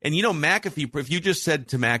 And McAfee, if you just said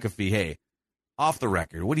to McAfee, hey, off the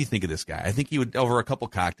record, what do you think of this guy? I think he would, over a couple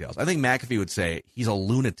cocktails, I think McAfee would say he's a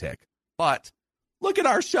lunatic. But look at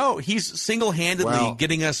our show. He's single-handedly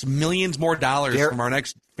getting us millions more dollars from our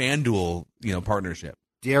next FanDuel, partnership.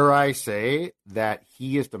 Dare I say that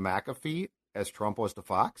he is the McAfee as Trump was to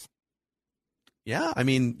Fox? Yeah, I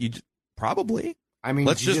mean, probably. I mean,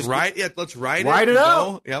 let's just write it. Let's write it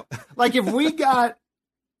out. Yep. Like if we got,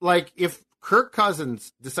 if Kirk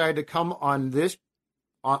Cousins decided to come on this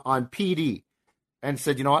on PD and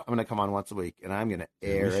said, you know what, I'm going to come on once a week and I'm going to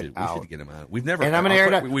air it out. We should get him on. We've never. And I'm going to air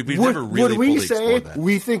it out. We've never really. Would we fully say that.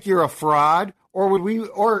 We think you're a fraud, or would we,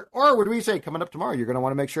 or would we say coming up tomorrow you're going to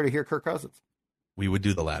want to make sure to hear Kirk Cousins? We would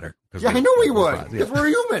do the latter. Yeah, I know we would because we're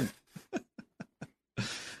human.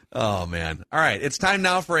 Oh, man. All right. It's time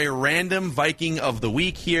now for a random Viking of the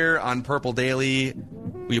week here on Purple Daily.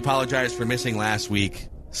 We apologize for missing last week.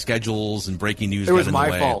 Schedules and breaking news. It was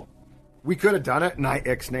my fault. We could have done it, and I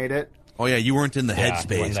ixnayed it. Oh, yeah. You weren't in the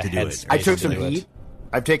headspace to do it. I took some heat.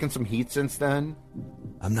 I've taken some heat since then.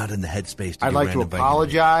 I'm not in the headspace to do I'd like to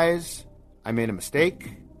apologize. I made a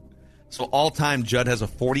mistake. So all-time, Judd has a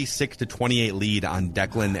 46-28 lead on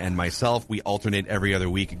Declan and myself. We alternate every other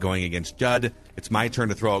week going against Judd. It's my turn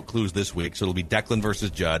to throw out clues this week, so it'll be Declan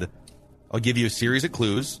versus Judd. I'll give you a series of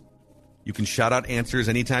clues. You can shout out answers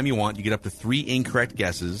anytime you want. You get up to 3 incorrect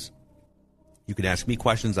guesses. You can ask me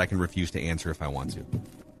questions I can refuse to answer if I want to.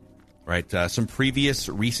 All right, some previous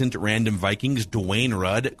recent random Vikings: Dwayne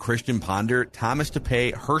Rudd, Christian Ponder, Thomas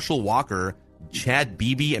DePay, Herschel Walker, Chad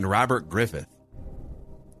Beebe, and Robert Griffith.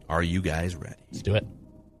 Are you guys ready? Let's do it.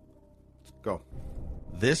 Let's go.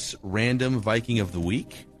 This random Viking of the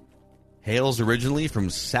week hails originally from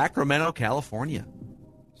Sacramento, California.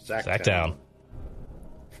 Sacktown.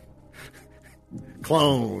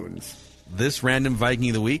 Clones. This random Viking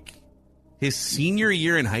of the week, his senior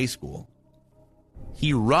year in high school,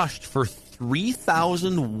 he rushed for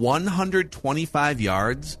 3,125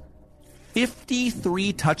 yards,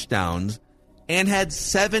 53 touchdowns, and had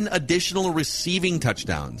 7 additional receiving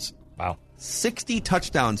touchdowns. Wow. 60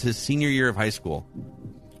 touchdowns his senior year of high school.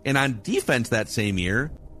 And on defense that same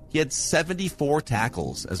year, he had 74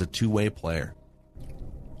 tackles as a two-way player. All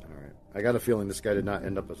right. I got a feeling this guy did not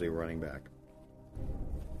end up as a running back.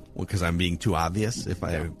 Well, because I'm being too obvious if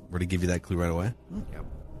I were to give you that clue right away? Yep.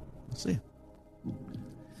 We'll see.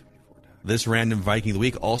 This random Viking of the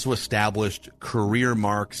week also established career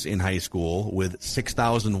marks in high school with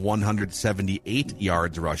 6,178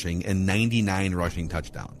 yards rushing and 99 rushing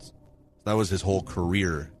touchdowns. That was his whole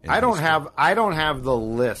career. I don't have the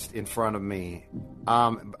list in front of me.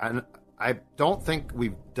 And I don't think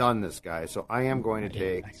we've done this guy, so I am going to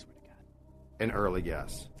take an early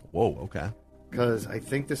guess. Whoa, okay. Because I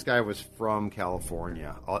think this guy was from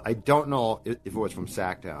California. I don't know if it was from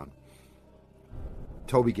Sacktown.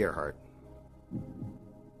 Toby Gerhardt.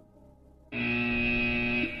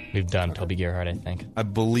 We've done Toby Gerhardt, I think. I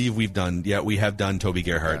believe we have done Toby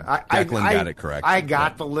Gerhardt. Declan got it correct. I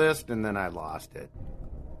got the list, and then I lost it.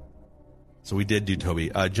 So we did do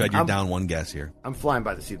Toby. Judd, you're down one guess here. I'm flying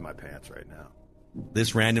by the seat of my pants right now.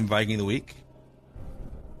 This random Viking of the week,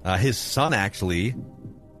 his son actually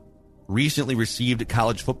recently received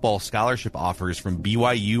college football scholarship offers from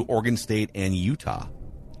BYU, Oregon State, and Utah.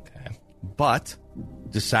 Okay. But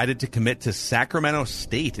decided to commit to Sacramento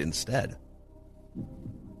State instead.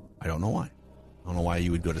 I don't know why. I don't know why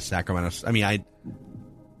you would go to Sacramento. I mean, I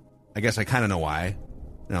guess I kind of know why.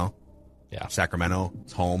 You know, yeah, Sacramento,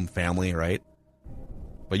 it's home, family, right?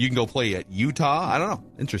 But you can go play at Utah. I don't know.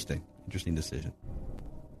 Interesting decision.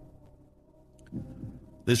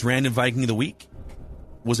 This random Viking of the week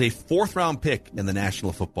was a 4th-round pick in the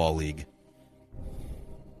National Football League.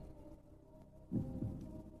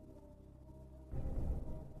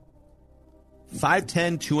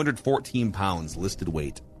 .5'10", 214 pounds listed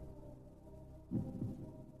weight.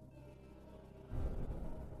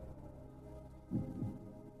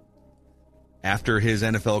 After his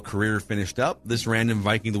NFL career finished up, this random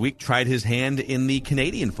Viking of the week tried his hand in the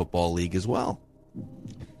Canadian Football League as well.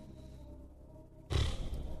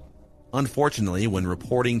 Unfortunately, when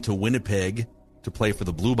reporting to Winnipeg to play for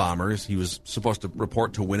the Blue Bombers, he was supposed to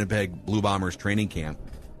report to Winnipeg Blue Bombers training camp.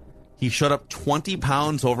 He shot up 20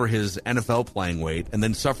 pounds over his NFL playing weight and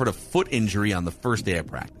then suffered a foot injury on the first day of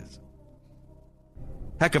practice.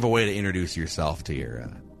 Heck of a way to introduce yourself to your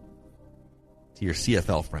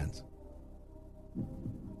CFL friends.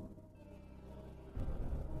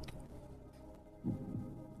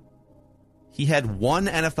 He had one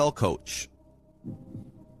NFL coach,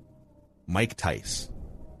 Mike Tice.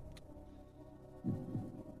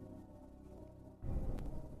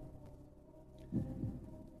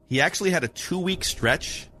 He actually had a 2-week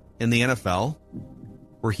stretch in the NFL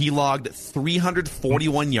where he logged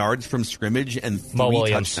 341 yards from scrimmage and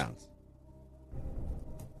 3 touchdowns.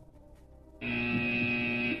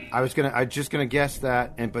 I was just gonna guess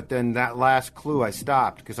that, but then that last clue I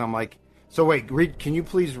stopped because I'm like, so wait, can you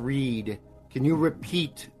please read? Can you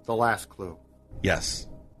repeat the last clue? Yes.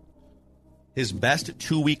 His best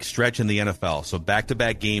 2-week stretch in the NFL, so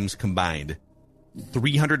back-to-back games combined,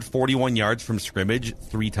 341 yards from scrimmage,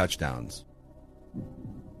 3 touchdowns.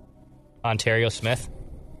 Ontario Smith.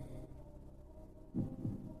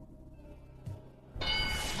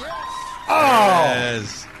 Oh!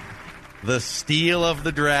 Yes. The steal of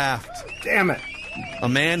the draft. Damn it. A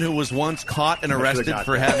man who was once caught and arrested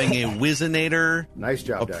for having a Whizzinator. Nice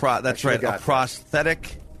job, that's right, a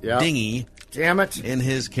prosthetic dinghy. Damn it. In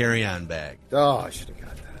his carry-on bag. Oh, I should have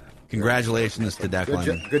got that. Congratulations to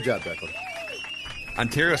Declan. Good job, Declan.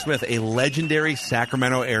 Ontario Smith, a legendary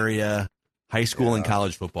Sacramento area high school and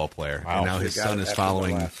college football player. Wow. And now his son is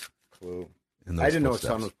following. Clue. I didn't know his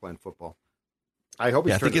son was playing football. I hope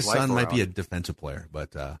he's I think turned his life son might around. be a defensive player,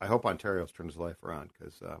 but I hope Ontario's turned his life around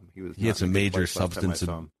because he had some major substance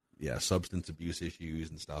substance abuse issues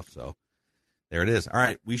and stuff. So there it is. All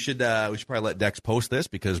right, we should probably let Dex post this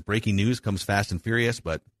because breaking news comes fast and furious.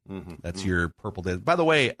 But that's your Purple Daily. By the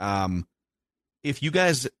way, if you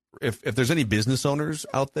guys, if there's any business owners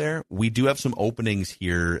out there, we do have some openings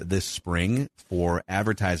here this spring for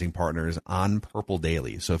advertising partners on Purple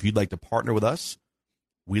Daily. So if you'd like to partner with us,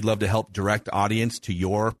 we'd love to help direct audience to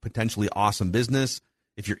your potentially awesome business.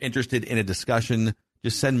 If you're interested in a discussion,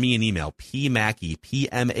 just send me an email, pmackey,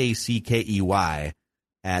 PMACKEY,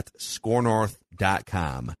 at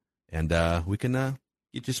scorenorth.com. And we can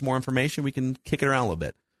get you some more information. We can kick it around a little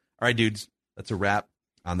bit. All right, dudes, that's a wrap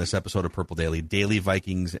on this episode of Purple Daily. Daily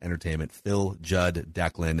Vikings Entertainment. Phil, Judd,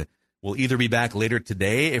 Declan. We'll either be back later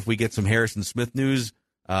today if we get some Harrison Smith news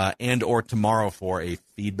and or tomorrow for a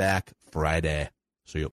Feedback Friday. See you.